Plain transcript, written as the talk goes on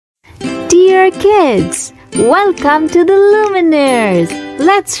there, kids! Welcome to the Luminaires!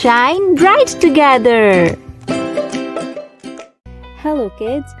 Let's shine bright together! Hello,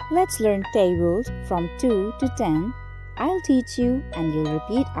 kids! Let's learn tables from 2 to 10. I'll teach you and you'll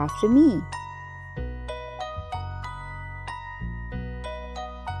repeat after me.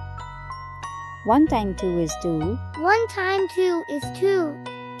 1 times 2 is 2. 1 times 2 is 2.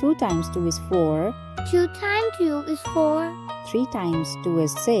 2 times 2 is 4. 2 times 2 is 4. 3 times 2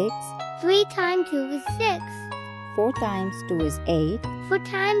 is 6. 3 times 2 is 6. 4 times 2 is 8. 4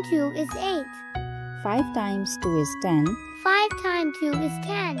 times 2 is 8. 5 times 2 is 10. 5 times 2 is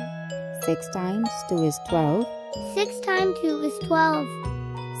 10. 6 times 2 is 12. 6 times 2 is 12.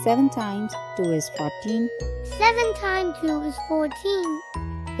 7 times 2 is 14. 7 times 2 is 14.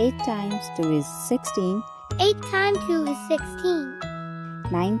 8 times 2 is 16. 8 times 2 is 16.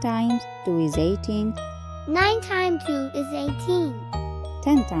 9 times 2 is 18. 9 times 2 is 18.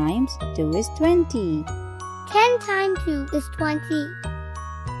 10 times 2 is 20. 10 times 2 is 20.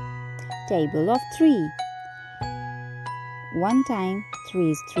 Table of 3. 1 times 3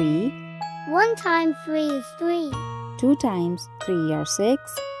 is 3. 1 times 3 is 3. 2 times 3 are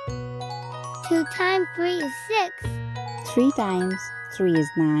 6. 2 times 3 is 6. 3 times 3 is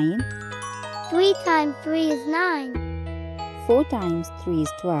 9. 3 times 3 is 9. 4 times 3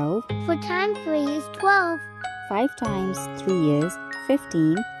 is 12. 4 times 3 is 12. 5 times 3 is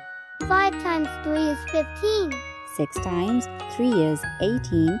 15. 5 times 3 is 15. 6 times 3 is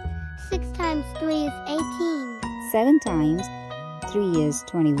 18. 6 times 3 is 18. 7 times 3 is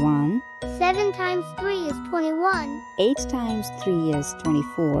 21. 7 times 3 is 21. 8 times 3 is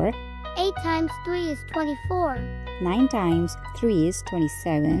 24. 8 times 3 is 24. 9 times 3 is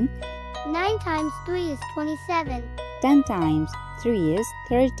 27. 9 times 3 is 27. 10 times 3 is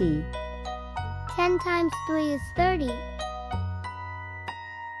 30. 10 times 3 is 30.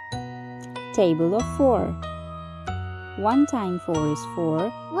 Table of 4. 1 times 4 is 4.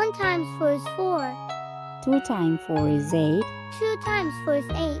 1 times 4 is 4. 2 times 4 is 8. 2 times 4 is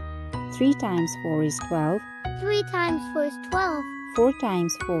 8. 3 times 4 is 12. 3 times 4 is 12. 4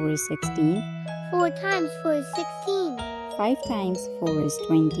 times 4 is 16. 4 times 4 is 16. 5 times 4 is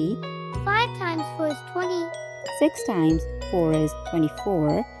 20. 5 times 4 is 20. 6 times 4 is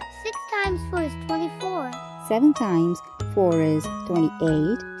 24. 6 times 4 is 24. 7 times 4 is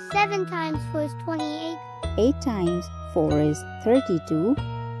 28. 7 times 4 is 28. 8 times 4 is 32.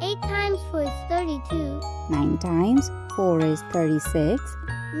 8 times 4 is 32. 9 times 4 is 36.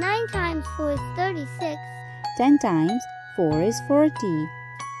 9 times 4 is 36. 10 times 4 is 40.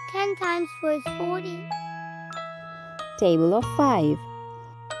 10 times 4 is 40. Table of 5.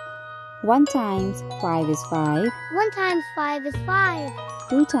 1 times 5 is 5. 1 times 5 is 5.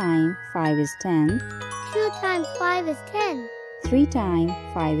 2 times 5 is 10. 2 times 5 is 10. 3 times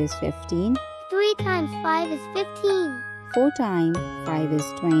 5 is 15. 3 times 5 is 15. 4 times 5 is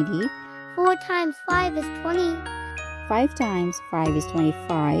 20. 4 times 5 is 20. 5 times 5 is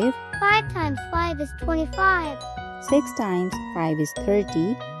 25. 5 times 5 is 25. 6 times 5 is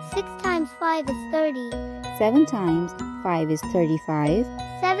 30. 6 times 5 is 30. 7 times 5 is 35.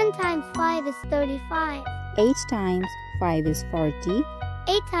 7 times 5 is 35. 8 times 5 is 40.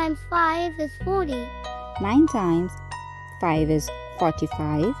 8 times 5 is 40. 9 times 5 is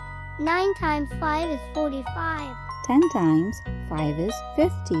 45. 9 times 5 is 45. 10 times 5 is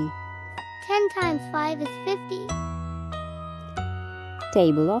 50. 10 times 5 is 50.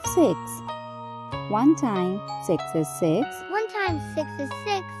 Table of 6. 1 times 6 is 6. 1 times 6 is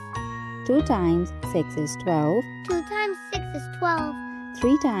 6. 2 times 6 is 12. 2 times 6 is 12.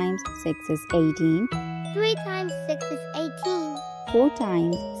 3 times 6 is 18. 3 times 6 is 18. 4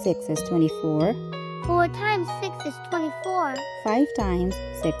 times 6 is 24. 4 times 6 is 24. 5 times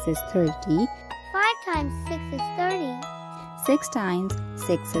 6 is 30. 5 times 6 is 30. 6 times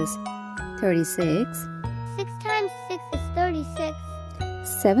 6 is 36. 6 times 6 is 36.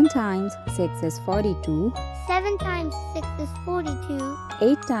 7 times 6 is 42. 7 times 6 is 42.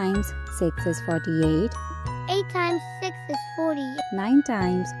 8 times 6 is 48. 8 times 6 is 48. 9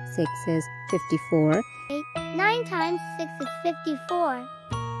 times 6 is 54. 9 times 6 is 54.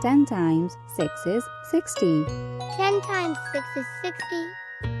 10 times 6 is 60. 10 times 6 is 60.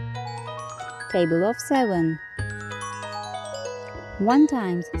 Table of 7. 1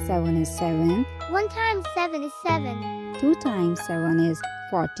 times 7 is 7. 1 times 7 is 7. 2 times 7 is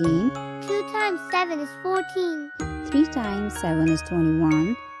 14. 2 times 7 is 14. 3 times 7 is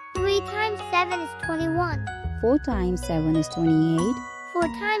 21. 3 times 7 is 21. 4 times 7 is 28. 4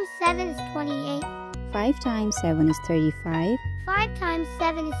 times 7 is 28. 5 times 7 is 35. 5 times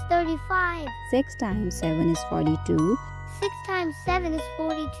 7 is 35. 6 times 7 is 42. 6 times 7 is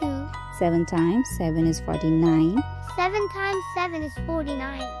 42. 7 times 7 is 49. 7 times 7 is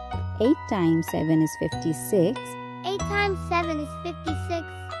 49. 8 times 7 is 56. 8 times 7 is 56.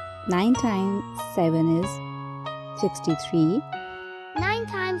 9 times 7 is 63. 9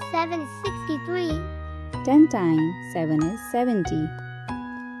 times 7 is 63. 10 times 7 is 70.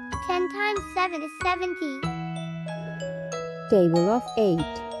 10 times 7 is 70. Table of 8.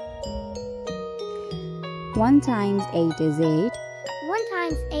 1 times 8 is 8. 1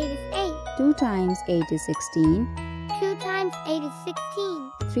 times 8 is 8. 2 times 8 is 16. 2 times 8 is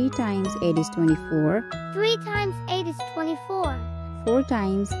 16. 3 times 8 is 24. 3 times 8 is 24. 4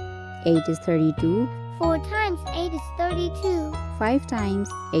 times 8 is 32. 4 times 8 is 32. 5 times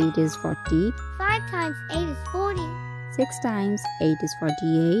 8 is 40. 5 times 8 is 40. 6 times 8 is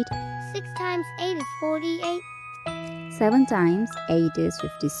 48. 6 times 8 is 48. 7 times 8 is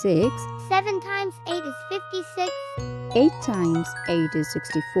 56. 7 times 8 is 56. 8 times 8 is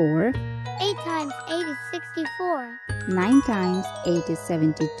 64. 8 times 8 is 64. 9 times 8 is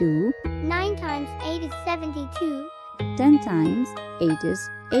 72. 9 times 8 is 72. 10 times 8 is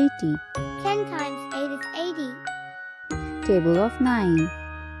 80. 10 times 8 is 80. Table of 9.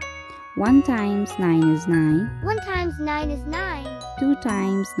 1 times 9 is 9. 1 times 9 is 9. 2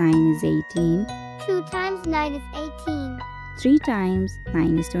 times 9 is 18. 2 times 9 is 18. 3 times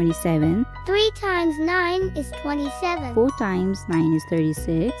 9 is 27. 3 times 9 is 27. 4 times 9 is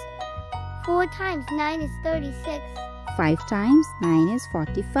 36. 4 times 9 is 36. 5 times 9 is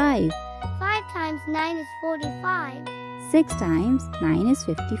 45. 5 times 9 is 45. 6 times 9 is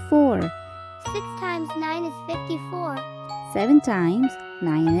 54. 6 times 9 is 54. 7 times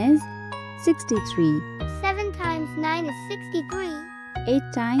 9 is 63. 7 times 9 is 63. 8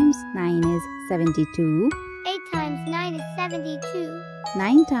 times 9 is 72. 8 times 9 is 72.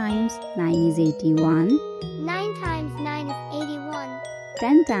 9 times 9 is 81. 9 times 9 is 81.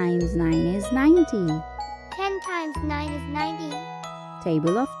 10 times 9 is 90. 10 times 9 is 90.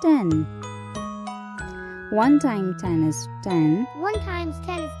 Table of 10. 1 times 10 is 10. 1 times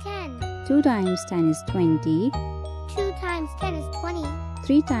 10 is 10. 2 times 10 is 20. 2 times 10 is 20.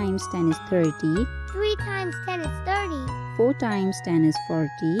 3 times 10 is 30. 3 times 10 is 30. 4 times 10 is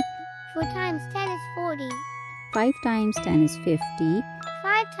 40. 4 times 10 is 40. 5 times 10 is 50.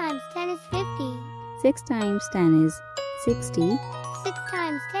 5 times 10 is 50. 6 times 10 is 60. 6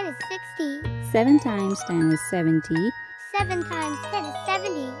 times 10 is 60. 7 times 10 is 70. 7 times 10 is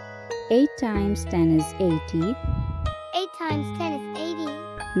 70. 8 times 10 is 80. 8 times 10 is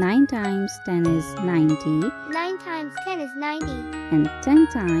 80. 9 times 10 is 90. 9 times 10 is 90. And 10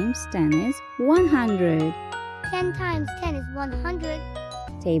 times 10 is 100. 10 times 10 is 100.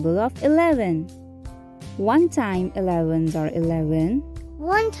 Table of 11. 1 time 11s are 11.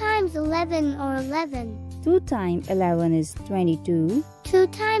 1 times 11 or 11. 2 times 11 is 22. 2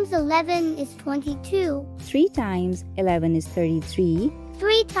 times 11 is 22. 3 times 11 is 33.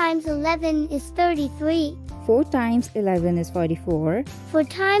 3 times 11 is 33. 4 times 11 is 44. 4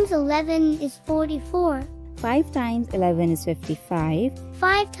 times 11 is 44. 5 times 11 is 55.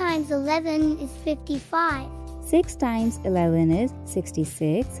 5 times 11 is 55. 6 times 11 is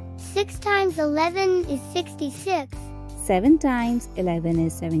 66. 6 times 11 is 66. 7 times 11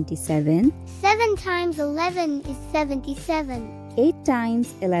 is 77. 7 times 11 is 77. 8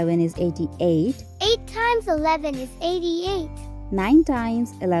 times 11 is 88. 8 times 11 is 88. 9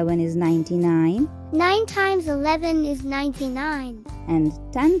 times 11 is 99. 9 times 11 is 99. And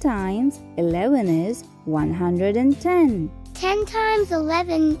 10 times 11 is 110. 10 times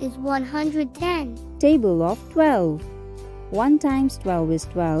 11 is 110. Table of 12. 1 times 12 is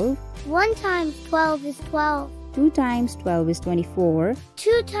 12. 1 times 12 is 12. 2 times 12 is 24.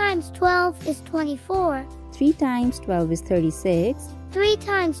 2 times 12 is 24. 3 times 12 is 36. 3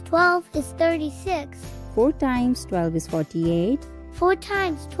 times 12 is 36. 4 times 12 is 48. 4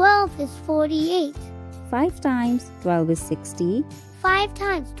 times 12 is 48. 5 times 12 is 60. 5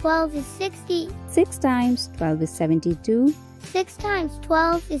 times 12 is 60. 6 times 12 is 72. 6 times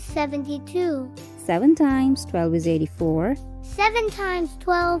 12 is 72. 7 times 12 is 84. 7 times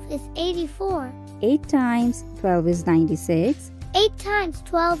 12 is 84. 8 times 12 is 96. 8 times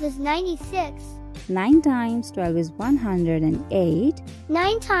 12 is 96. 9 times 12 is 108.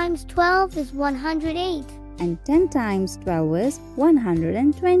 9 times 12 is 108. And 10 times 12 is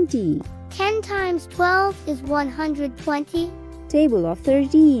 120. 10 times 12 is 120. Table of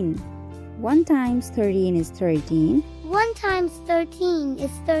 13. 1 times 13 is 13. 1 times 13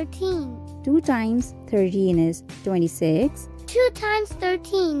 is 13. 2 times 13 is 26. 2 times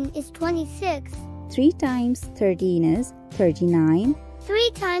 13 is 26. 3 times 13 is 39.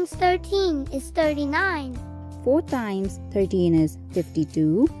 3 times 13 is 39. 4 times 13 is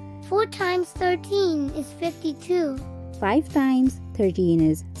 52. 4 times 13 is 52. 5 times 13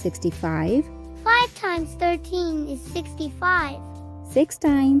 is 65. 5 times 13 is 65. 6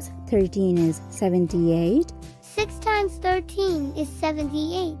 times 13 is 78. 6 times 13 is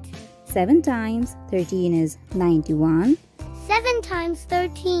 78. 7 times 13 is 91. 7 times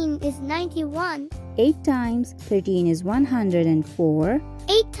 13 is 91. 8 times 13 is 104.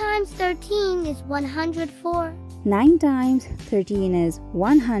 8 times 13 is 104. 9 times 13 is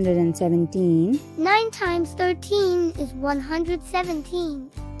 117. 9 times 13 is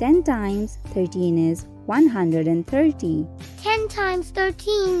 117. 10 times 13 is 130. 10 times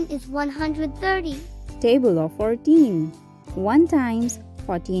 13 is 130. Table of 14. 1 times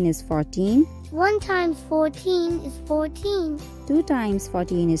 14 is 14. 1 times 14 is 14. 2 times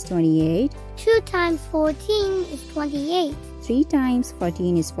 14 is 28. 2 times 14 is 28. 3 times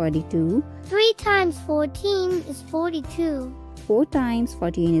 14 is 42. 3 times 14 is 42. 4 times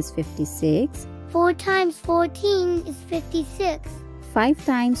 14 is 56. 4 times 14 is 56. 5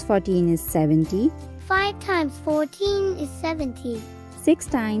 times 14 is 70. 5 times 14 is 70. 6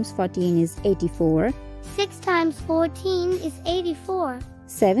 times 14 is 84. 6 times 14 is 84.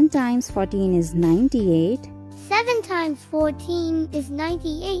 7 times 14 is 98. 7 times 14 is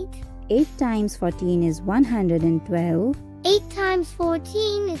 98. 8 times 14 is 112. 8 times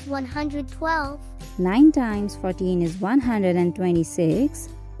 14 is 112. 9 times 14 is 126.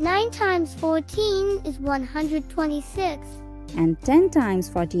 9 times 14 is 126. And 10 times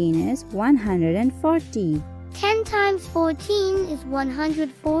 14 is 140. 10 times 14 is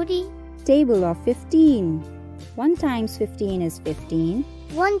 140. Table of 15. 1 times 15 is 15.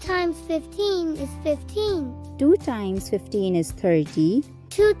 1 times 15 is 15. 2 times 15 is 30.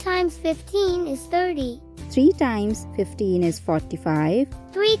 2 times 15 is 30. 3 times 15 is 45.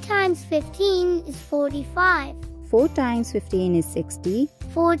 3 times 15 is 45. 4 times 15 is 60.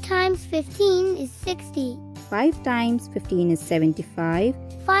 4 times 15 is 60. 5 times 15 is 75.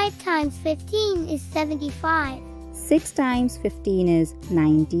 5 times 15 is 75. 6 times 15 is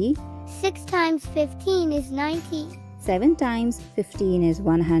 90. 6 times 15 is 90. 7 times 15 is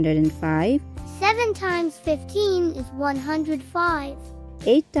 105. 7 times 15 is 105.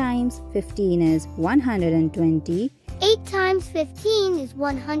 8 times 15 is 120. 8 times 15 is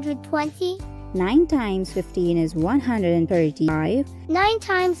 120. 9 times 15 is 135. 9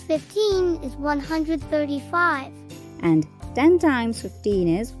 times 15 is 135. And 10 times 15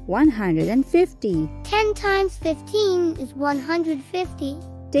 is 150. 10 times 15 is 150.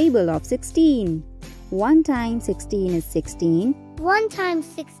 Table of 16. 1 times 16 is 16. 1 times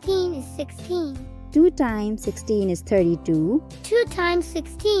 16 is 16. 2 times 16 is 32. 2 times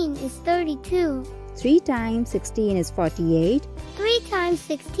 16 is 32. 3 times 16 is 48. 3 times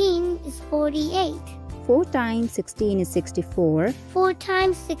 16 is 48. 4 times 16 is 64. 4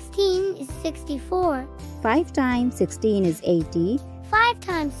 times 16 is 64. 5 times 16 is 80. 5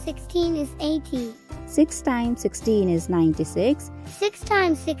 times 16 is 80. 6 times 16 is 96. 6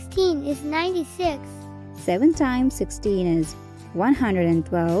 times 16 is 96. 7 times 16 is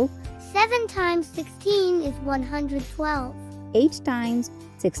 112. 7 times 16 is 112. 8 times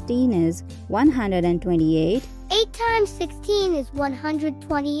 16 is 128. 8 times 16 is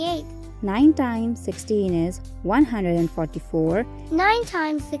 128. 9 times 16 is 144. 9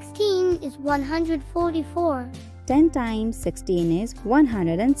 times 16 is 144. 10 times 16 is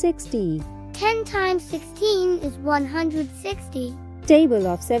 160. 10 times 16 is 160. Table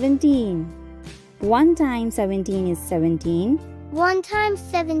of 17. 1 times 17 is 17. 1 times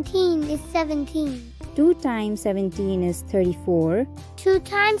 17 is 17. 2 times 17 is 34. 2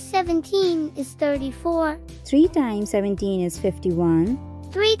 times 17 is 34. 3 times 17 is 51.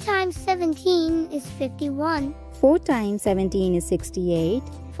 3 times 17 is 51. 4 times 17 is 68.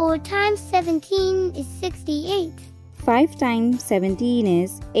 4 times 17 is 68. 5 times 17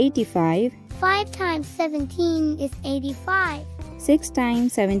 is 85. 5 times 17 is 85. 6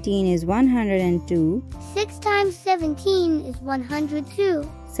 times 17 is 102. 6 times 17 is 102.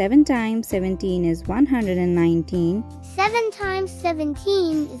 7 times 17 is 119. 7 times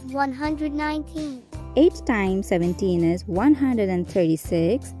 17 is 119. 8 times 17 is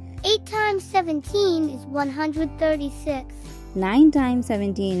 136. 8 times 17 is 136. 9 times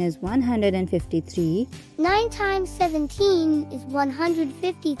 17 is 153. 9 times 17 is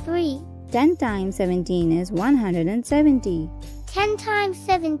 153. 10 times 17 is 170. 10 times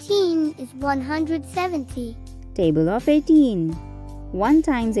 17 is 170. Table of 18. 1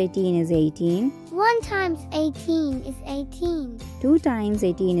 times 18 is 18. 1 times 18 is 18. 2 times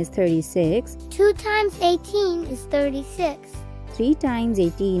 18 is 36. 2 times 18 is 36. 3 times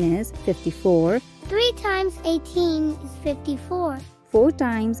 18 is 54. 3 times 18 is 54. 4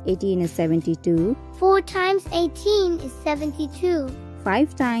 times 18 is 72. 4 times 18 is 72.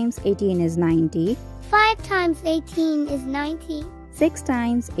 5 times 18 is 90. 5 times 18 is 90. 6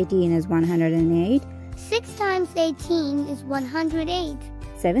 times 18 is 108. 6 times 18 is 108.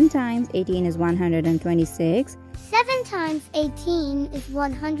 7 times 18 is 126. 7 times 18 is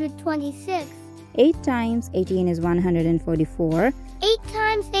 126. 8 times 18 is 144. 8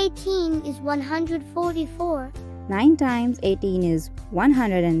 times 18 is 144. 9 times 18 is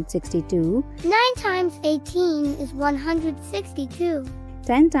 162. 9 times 18 is 162.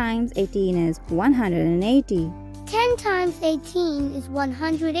 10 times 18 is 180. 10 times 18 is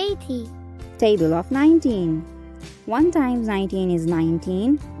 180. Table of 19. 1 times 19 is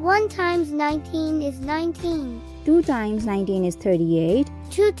 19. 1 times 19 is 19. 2 times 19 is 38.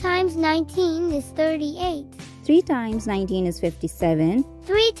 2 times 19 is 38. 3 times 19 is 57.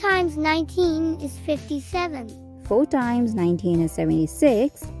 3 times 19 is 57. 4 times 19 is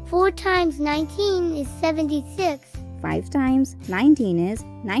 76. 4 times 19 is 76. 5 times 19 is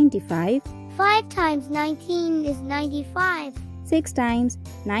 95. 5 times 19 is 95. 6 times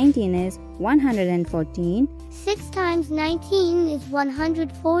 19 is 114. 6 times 19 is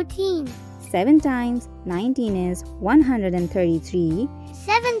 114. 7 times 19 is 133.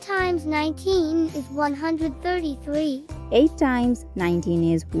 7 times 19 is 133. 8 times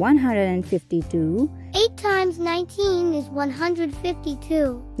 19 is 152. 8 times 19 is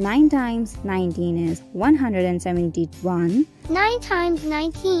 152. 9 times 19 is 171. 9 times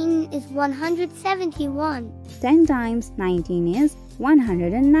 19 is 171. 10 times 19 is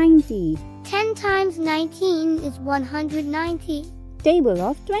 190. 10 times 19 is 190. Table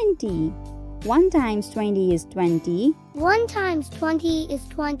of 20. 1 times 20 is 20. 1 times 20 is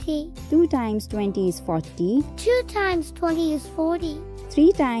 20. 2 times 20 is 40. 2 times 20 is 40.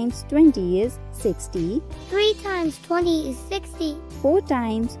 3 times 20 is 60. 3 times 20 is 60. 4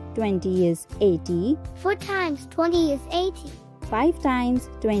 times 20 is 80. 4 times 20 is 80. 5 times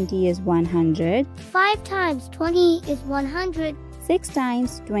 20 is 100. 5 times 20 is 100. 6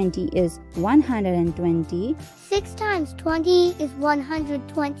 times 20 is 120. 6 times 20 is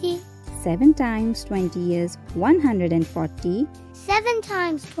 120. 7 times 20 is 140. 7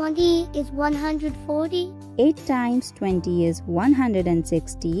 times 20 is 140. 8 times 20 is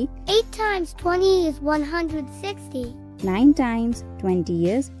 160. 8 times 20 is 160. 9 times 20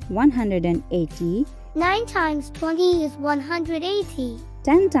 is 180. 9 times 20 is 180.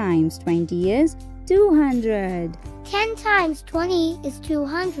 10 times 20 is 200. 10 times 20 is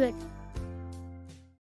 200.